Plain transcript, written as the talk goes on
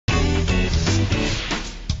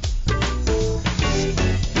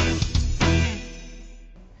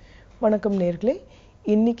வணக்கம் நேர்களே.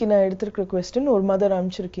 இன்னைக்கு நான் எடுத்திருக்கிற क्वेश्चन ஒரு மதர்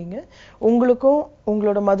அனுப்பிச்சிருக்கீங்க. உங்களுக்கும்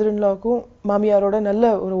உங்களோட மதர் இன் லாக்கும் மாமியாரோட நல்ல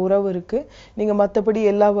ஒரு உறவு இருக்கு. நீங்க மத்தபடி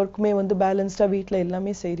எல்லா வர்க்குமே வந்து பேலன்ஸ்டா வீட்ல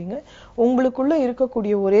எல்லாமே செய்றீங்க. உங்களுக்குள்ள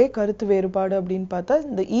இருக்கக்கூடிய ஒரே கருத்து வேறுபாடு அப்படினு பார்த்தா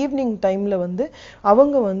இந்த ஈவினிங் டைம்ல வந்து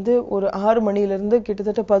அவங்க வந்து ஒரு 6 மணில இருந்து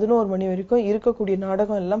கிட்டத்தட்ட 11 மணி வரைக்கும் இருக்கக்கூடிய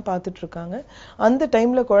நாடகம் எல்லாம் பார்த்துட்டு இருக்காங்க. அந்த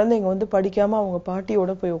டைம்ல குழந்தைங்க வந்து படிக்காம அவங்க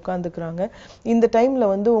பாட்டியோட போய் உட்கார்ந்துக்கறாங்க. இந்த டைம்ல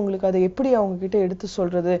வந்து உங்களுக்கு அதை எப்படி அவங்க கிட்ட எடுத்து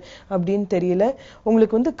சொல்றது அப்படினு தெரியல.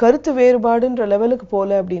 உங்களுக்கு வந்து கருத்து வேறுபாடுன்ற லெவலுக்கு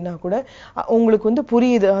போல அப்படினா கூட உங்களுக்கு வந்து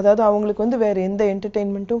புரியுது. அதாவது அவங்களுக்கு வந்து வேற எந்த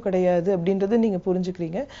என்டர்டெயின்மென்ட்டும் கிடையாது அப்படின்றது நீங்க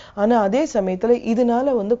புரிஞ்சுக்கிறீங்க. ஆனா அதே சமயத்துல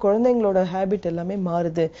இதனால வந்து குழந்தைகளோட ஹாபிட் எல்லாமே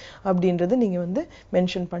மாறுது அப்படின்றது நீங்க வந்து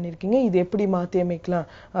மென்ஷன் பண்ணிருக்கீங்க. இது எப்படி மாத்தி அமைக்கலாம்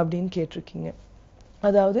அப்படின்னு கேட்டிருக்கீங்க.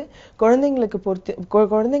 அதாவது குழந்தைகளை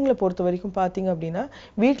பொறுத்த வரைக்கும் பாத்தீங்க அப்படின்னா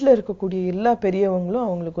வீட்ல இருக்கக்கூடிய எல்லா பெரியவங்களும்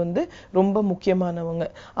அவங்களுக்கு வந்து ரொம்ப முக்கியமானவங்க.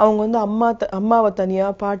 அவங்க வந்து அம்மாவை தனியா,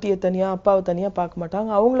 பாட்டியை தனியா, அப்பாவை தனியா பார்க்க மாட்டாங்க.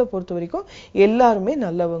 அவங்கள பொறுத்த வரைக்கும் எல்லாருமே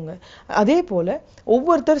நல்லவங்க. அதே போல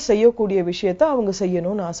ஒவ்வொருத்தர் செய்யக்கூடிய விஷயத்த அவங்க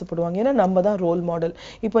செய்யணும்னு ஆசைப்படுவாங்க. ஏன்னா நம்ம தான் ரோல் மாடல்.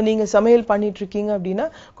 இப்போ நீங்க சமையல் பண்ணிட்டு இருக்கீங்க அப்படின்னா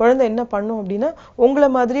குழந்தை என்ன பண்ணும் அப்படின்னா உங்களை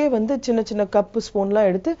மாதிரியே வந்து சின்ன சின்ன கப்பு ஸ்பூன்லாம்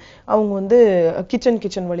எடுத்து அவங்க வந்து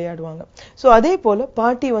கிச்சன் விளையாடுவாங்க. ஸோ அதே போல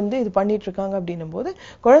பாட்டி வந்து இது பண்ணிட்டு இருக்காங்க அப்படின்னும் போது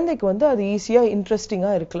குழந்தைக்கு வந்து அது ஈஸியா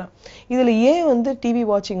இன்ட்ரெஸ்டிங்கா இருக்கலாம். இதுல ஏன் வந்து டிவி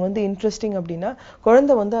வாட்சிங் வந்து இன்ட்ரெஸ்டிங் அப்படின்னா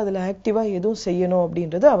குழந்தை வந்து அதுல ஆக்டிவா எதுவும் செய்யணும்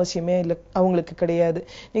அப்படின்றது அவசியமே இல்லை, அவங்களுக்கு கிடையாது.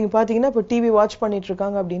 நீங்க பாத்தீங்கன்னா இப்போ டிவி வாட்ச் பண்ணிட்டு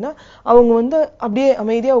இருக்காங்க அப்படின்னா அவங்க வந்து அப்படியே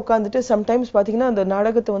அமைதியா உட்கார்ந்துட்டு சம்டைம்ஸ் பாத்தீங்கன்னா அந்த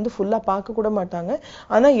நாடகத்தை வந்து ஃபுல்லா பார்க்க கூட மாட்டாங்க.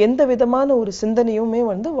 ஆனா எந்த விதமான ஒரு சிந்தனையுமே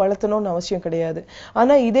வந்து வளர்த்தணும்னு அவசியம் கிடையாது.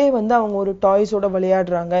 ஆனா இதே வந்து அவங்க ஒரு டாய்ஸோட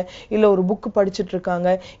விளையாடுறாங்க, இல்ல ஒரு புக் படிச்சுட்டு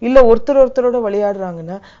இருக்காங்க, இல்ல ஒருத்தரோட விளையாடுறாங்கன்னா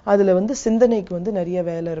அதுல வந்து சிந்தனைக்கு வந்து நிறைய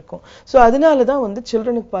வேலை இருக்கும். சோ அதனாலதான் வந்து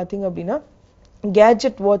சில்ட்ரனுக்கு பாத்தீங்க அப்படின்னா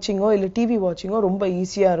கேட்ஜெட் வாட்சிங்கோ இல்ல டிவி வாட்சிங்கோ ரொம்ப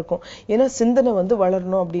ஈஸியா இருக்கும். ஏன்னா சிந்தனை வந்து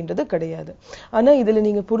வளரணும் அப்படின்றது கிடையாது. ஆனா இதுல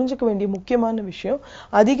நீங்க புரிஞ்சுக்க வேண்டிய முக்கியமான விஷயம்,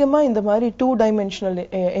 அதிகமா இந்த மாதிரி 2 டைமென்ஷனல்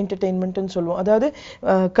என்டர்டெயின்மெண்ட்னு சொல்லுவோம். அதாவது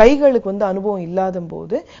கைகளுக்கு வந்து அனுபவம் இல்லாத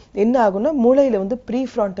போது என்ன ஆகும்னா மூளையில வந்து ப்ரீ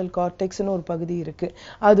ஃப்ரான்டல் கார்டெக்ஸ்னு ஒரு பகுதி இருக்கு.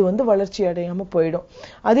 அது வந்து வளர்ச்சி அடையாம போயிடும்.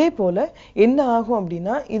 அதே போல என்ன ஆகும்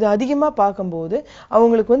அப்படின்னா இது அதிகமா பார்க்கும்போது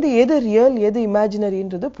அவங்களுக்கு வந்து எது ரியல் எது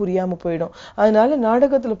இமேஜினரின்றது புரியாம போயிடும். அதனால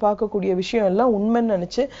நாடகத்துல பார்க்கக்கூடிய விஷயம் எல்லாம் உண்மைன்னு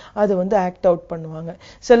நினைச்சு அதை வந்து ஆக்ட் அவுட் பண்ணுவாங்க.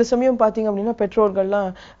 சில சமயம் பாத்தீங்க அப்படின்னா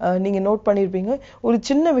பெற்றோர்கள்லாம் நீங்க நோட் பண்ணிருப்பீங்க, ஒரு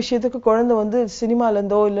சின்ன விஷயத்துக்கு குழந்தை வந்து சினிமால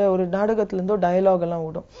இருந்தோ இல்ல ஒரு நாடகத்துல இருந்தோ டயலாக் எல்லாம்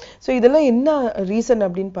விடும். சோ இதெல்லாம் என்ன ரீசன்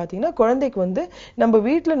அப்படின்னு பாத்தீங்கன்னா குழந்தைக்கு வந்து நம்ம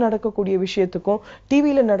வீட்டுல நடக்கக்கூடிய விஷயத்துக்கும்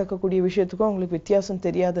டிவில நடக்கக்கூடிய விஷயத்துக்கும் அவங்களுக்கு வித்தியாசம்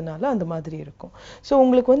தெரியாதனால அந்த மாதிரி இருக்கும். சோ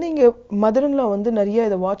உங்களுக்கு வந்து இங்க மதர்ன்ல வந்து நிறைய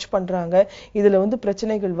இதை வாட்ச் பண்றாங்க, இதுல வந்து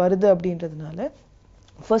பிரச்சனைகள் வருது அப்படின்றதுனால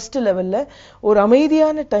ஃபர்ஸ்ட் லெவல்ல ஒரு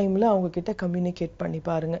அமைதியான டைம்ல அவங்க கிட்ட கம்யூனிகேட் பண்ணி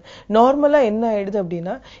பாருங்க. நார்மலா என்ன ஆயிடுது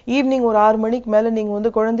அப்படின்னா ஈவினிங் ஒரு 6 மணிக்கு மேல நீங்க வந்து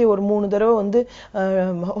குழந்தைய ஒரு 3 தடவை வந்து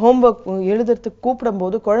ஹோம்ஒர்க் எழுதுறதுக்கு கூப்பிடும்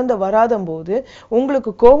போது குழந்தை வராத போது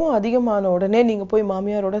உங்களுக்கு கோபம் அதிகமான உடனே நீங்க போய்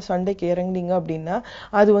மாமியாரோட சண்டைக்கு இறங்குனீங்க அப்படின்னா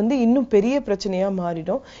அது வந்து இன்னும் பெரிய பிரச்சனையா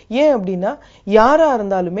மாறிடும். ஏன் அப்படின்னா யாரா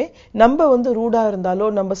இருந்தாலுமே நம்ம வந்து ரூடா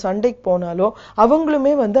இருந்தாலோ நம்ம சண்டைக்கு போனாலோ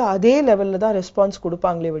அவங்களுமே வந்து அதே லெவல்ல தான் ரெஸ்பான்ஸ்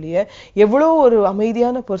கொடுப்பாங்களே வெளியே. எவ்வளவு ஒரு அமைதியான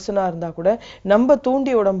பர்சனா இருந்தா கூட நம்ம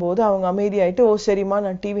தூண்டி விடும் போது அவங்க அமைதியாயிட்டு ஓ சரிமா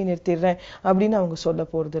நான் டிவி நிறுத்திடுறேன் அப்படின்னு அவங்க சொல்ல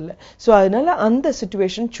போறது இல்லை. சோ அதனால அந்த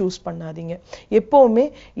சிச்சுவேஷன் சூஸ் பண்ணாதீங்க. எப்பவுமே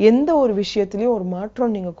எந்த ஒரு விஷயத்திலயும் ஒரு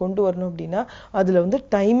மாற்றம் நீங்க கொண்டு வரணும் அப்படின்னா அதுல வந்து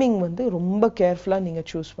டைமிங் வந்து ரொம்ப கேர்ஃபுல்லா நீங்க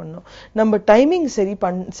சூஸ் பண்ணணும். நம்ம டைமிங்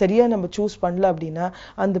சரியா நம்ம சூஸ் பண்ணல அப்படின்னா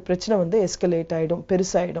அந்த பிரச்சனை வந்து எஸ்கலேட் ஆயிடும்,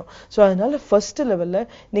 பெருசாயிடும். சோ அதனால ஃபர்ஸ்ட் லெவல்ல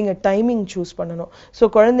நீங்க டைமிங் சூஸ் பண்ணணும்.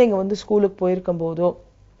 சோ குழந்தைங்க வந்து ஸ்கூலுக்கு போயிருக்கும் போதோ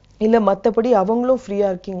இல்ல மத்தபடி அவங்களும் ஃப்ரீயா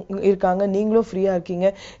இருக்காங்க, நீங்களும் ஃப்ரீயா இருக்கீங்க,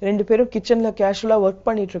 2 பேரும் கிச்சன்ல கேஷுவலா ஒர்க்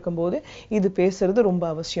பண்ணிட்டு இருக்கும்போது இது பேசுறது ரொம்ப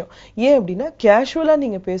அவசியம். ஏன் அப்படின்னா கேஷுவலா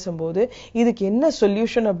நீங்க பேசும்போது இதுக்கு என்ன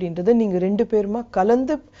சொல்யூஷன் அப்படின்றது நீங்க 2 பேருமா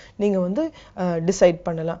கலந்து நீங்க வந்து டிசைட்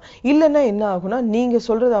பண்ணலாம். இல்லைன்னா என்ன ஆகும்னா நீங்க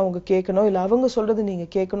சொல்றது அவங்க கேட்கணும் இல்ல அவங்க சொல்றது நீங்க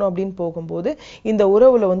கேட்கணும் அப்படின்னு போகும்போது இந்த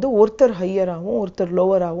உறவுல வந்து ஒருத்தர் ஹையராகவும் ஒருத்தர்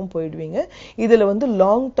லோவராகவும் போயிடுவீங்க. இதுல வந்து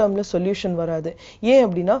லாங் டேர்ம்ல சொல்யூஷன் வராது. ஏன்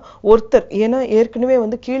அப்படின்னா ஒருத்தர் ஏன்னா ஏற்கனவே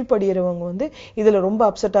வந்து படிக்கிறவங்க வந்து இதுல ரொம்ப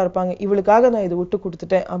அப்செட்டா இருப்பாங்க, இவளுக்காக நான் இது விட்டு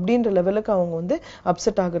கொடுத்துட்டேன் அப்படின்ற லெவலுக்கு அவங்க வந்து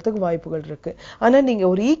அப்செட் ஆகிறதுக்கு வாய்ப்புகள் இருக்கு. ஆனா நீங்க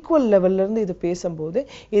ஒரு ஈக்குவல் லெவல்ல இருந்து இது பேசும்போது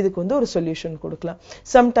இதுக்கு வந்து ஒரு சொல்யூஷன் கொடுக்கலாம்.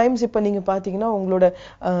 சம்டைம்ஸ் இப்ப நீங்க பாத்தீங்கன்னா உங்களோட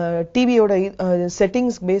டிவியோட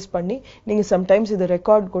செட்டிங்ஸ் பேஸ் பண்ணி நீங்க சம்டைம்ஸ் இதை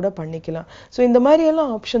ரெக்கார்ட் கூட பண்ணிக்கலாம். சோ இந்த மாதிரி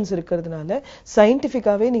எல்லாம் ஆப்ஷன்ஸ் இருக்கிறதுனால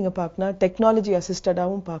சயின்டிபிக்காவே நீங்க பார்க்கலாம், டெக்னாலஜி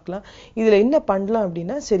அசிஸ்டடாவும் பார்க்கலாம். இதுல என்ன பண்ணலாம்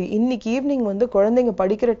அப்படின்னா சரி இன்னைக்கு ஈவினிங் வந்து குழந்தைங்க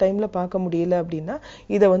படிக்கிற டைம்ல பார்க்க முடியல அப்படின்னா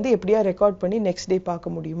இதை வந்து எப்படியா ரெக்கார்ட் பண்ணி நெக்ஸ்ட் டே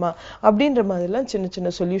பார்க்க முடியுமா அப்படின்ற மாதிரிலாம் சின்ன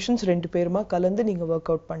சின்ன சொல்யூஷன்ஸ் 2 பேருமா கலந்து நீங்க ஒர்க்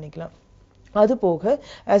அவுட் பண்ணிக்கலாம். அது போக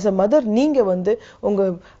as a mother நீங்க வந்து உங்க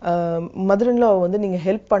mother-in-law வந்து நீங்க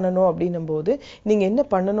ஹெல்ப் பண்ணணும் அப்படின்னும் போது நீங்க என்ன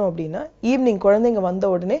பண்ணணும் அப்படின்னா ஈவினிங் குழந்தைங்க வந்த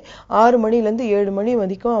உடனே 6 மணில இருந்து 7 மணி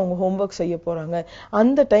வரைக்கும் அவங்க ஹோம்வொர்க் செய்ய போறாங்க.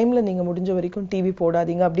 அந்த டைம்ல நீங்க முடிஞ்ச வரைக்கும் டிவி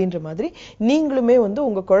போடாதீங்க அப்படின்ற மாதிரி நீங்களுமே வந்து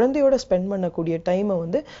உங்க குழந்தையோட ஸ்பெண்ட் பண்ணக்கூடிய டைமை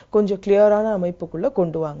வந்து கொஞ்சம் கிளியரான அமைப்புக்குள்ள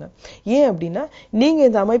கொண்டு வாங்க. ஏன் அப்படின்னா நீங்க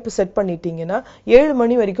இந்த அமைப்பு செட் பண்ணிட்டீங்கன்னா 7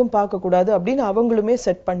 மணி வரைக்கும் பார்க்க கூடாது அப்படின்னு அவங்களுமே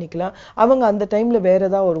செட் பண்ணிக்கலாம். அவங்க அந்த டைம்ல வேற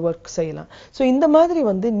ஏதாவது ஒரு ஒர்க் செய்யலாம். சோ இந்த மாதிரி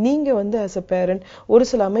வந்து நீங்க வந்து as a parent ஒரு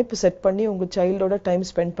சில அமைப்பு செட் பண்ணி உங்க சைல்டோட டைம்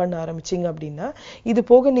ஸ்பெண்ட் பண்ண ஆரம்பிச்சீங்க அப்படின்னா இது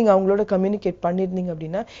போக நீங்க அவங்களோட கம்யூனிகேட் பண்ணிருந்தீங்க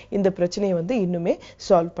அப்படின்னா இந்த பிரச்சனையை வந்து இன்னுமே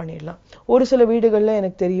சால்வ் பண்ணிடலாம். ஒரு சில வீடுகள்ல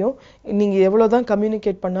எனக்கு தெரியும் நீங்க எவ்வளவுதான்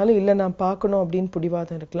கம்யூனிகேட் பண்ணாலும் இல்ல நான் பார்க்கணும் அப்படின்னு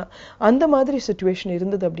பிடிவாதம் இருக்கலாம். அந்த மாதிரி சிச்சுவேஷன்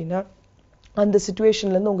இருந்தது அப்படின்னா அந்த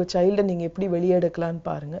சிச்சுவேஷன்ல இருந்து உங்க சைல்டை நீங்க எப்படி வெளியே எடுக்கலாம்னு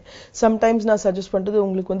பாருங்க. சம்டைம்ஸ் நான் சஜஸ்ட் பண்றது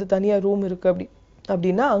உங்களுக்கு வந்து தனியா ரூம் இருக்கு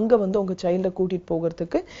அப்படின்னா அங்க வந்து உங்க சைல்டை கூட்டிட்டு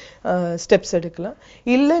போகிறதுக்கு ஸ்டெப்ஸ் எடுக்கலாம்.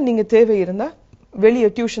 இல்ல நீங்க தேவை இருந்தா வெளியே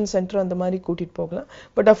டியூஷன் சென்டர் அந்த மாதிரி கூட்டிட்டு போகலாம்.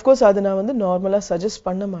 பட் அஃப்கோர்ஸ் அதை நான் வந்து நார்மலா சஜஸ்ட்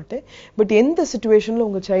பண்ண மாட்டேன். பட் எந்த சிச்சுவேஷன்ல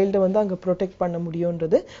உங்க சைல்டை வந்து அங்க ப்ரொடெக்ட் பண்ண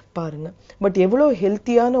முடியும்ன்றது பாருங்க. பட் எவ்வளவு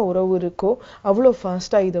ஹெல்த்தியான உறவு இருக்கோ அவ்வளோ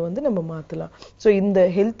ஃபாஸ்டா இதை வந்து நம்ம மாத்தலாம். ஸோ இந்த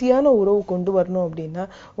ஹெல்த்தியான உறவு கொண்டு வரணும் அப்படின்னா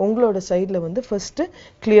உங்களோட சைட்ல வந்து ஃபர்ஸ்ட்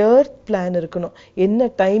கிளியர் பிளான் இருக்கணும்.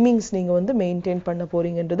 என்ன டைமிங்ஸ் நீங்க வந்து மெயின்டைன் பண்ண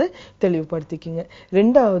போறீங்கன்றது தெளிவுபடுத்திக்கிங்க.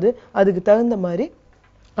 ரெண்டாவது அதுக்கு தகுந்த மாதிரி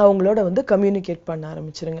அவங்களோட வந்து கம்யூனிகேட் பண்ண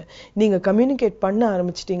ஆரம்பிச்சிருங்க. நீங்க கம்யூனிகேட் பண்ண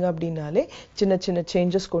ஆரம்பிச்சிட்டீங்க அப்படின்னாலே சின்ன சின்ன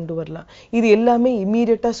சேஞ்சஸ் கொண்டு வரலாம். இது எல்லாமே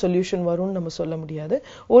இம்மீடியட்டா சொல்யூஷன் வரும்னு நம்ம சொல்ல முடியாது.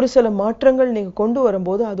 ஒரு சில மாற்றங்கள் நீங்க கொண்டு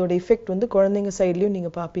வரும்போது அதோட எஃபெக்ட் வந்து குழந்தைங்க சைட்லயும்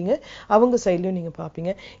நீங்க பாப்பீங்க, அவங்க சைட்லயும் நீங்க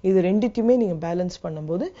பாப்பீங்க. இது ரெண்டுத்தையுமே நீங்க பேலன்ஸ்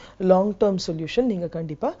பண்ணும்போது லாங் டேர்ம் சொல்யூஷன் நீங்க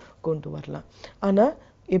கண்டிப்பா கொண்டு வரலாம். ஆனா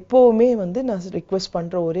எப்பவுமே வந்து நான் ரிக்வெஸ்ட்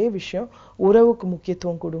பண்ற ஒரே விஷயம் உறவுக்கு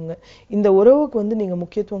முக்கியத்துவம் கொடுங்க. இந்த உறவுக்கு வந்து நீங்க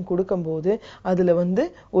முக்கியத்துவம் கொடுக்கும்போது அதுல வந்து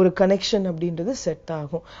ஒரு கனெக்ஷன் அப்படின்றது செட்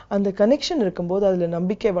ஆகும். அந்த கனெக்ஷன் இருக்கும்போது அதுல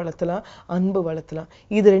நம்பிக்கை வளர்த்தலாம், அன்பு வளர்த்தலாம்.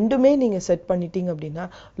 இது ரெண்டுமே நீங்க செட் பண்ணிட்டீங்க அப்படின்னா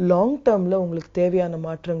லாங் டேர்ம்ல உங்களுக்கு தேவையான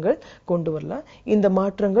மாற்றங்கள் கொண்டு வரலாம். இந்த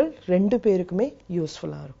மாற்றங்கள் ரெண்டு பேருக்குமே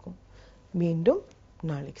யூஸ்ஃபுல்லா இருக்கும். மீண்டும்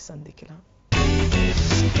நாளைக்கு சந்திக்கலாம்.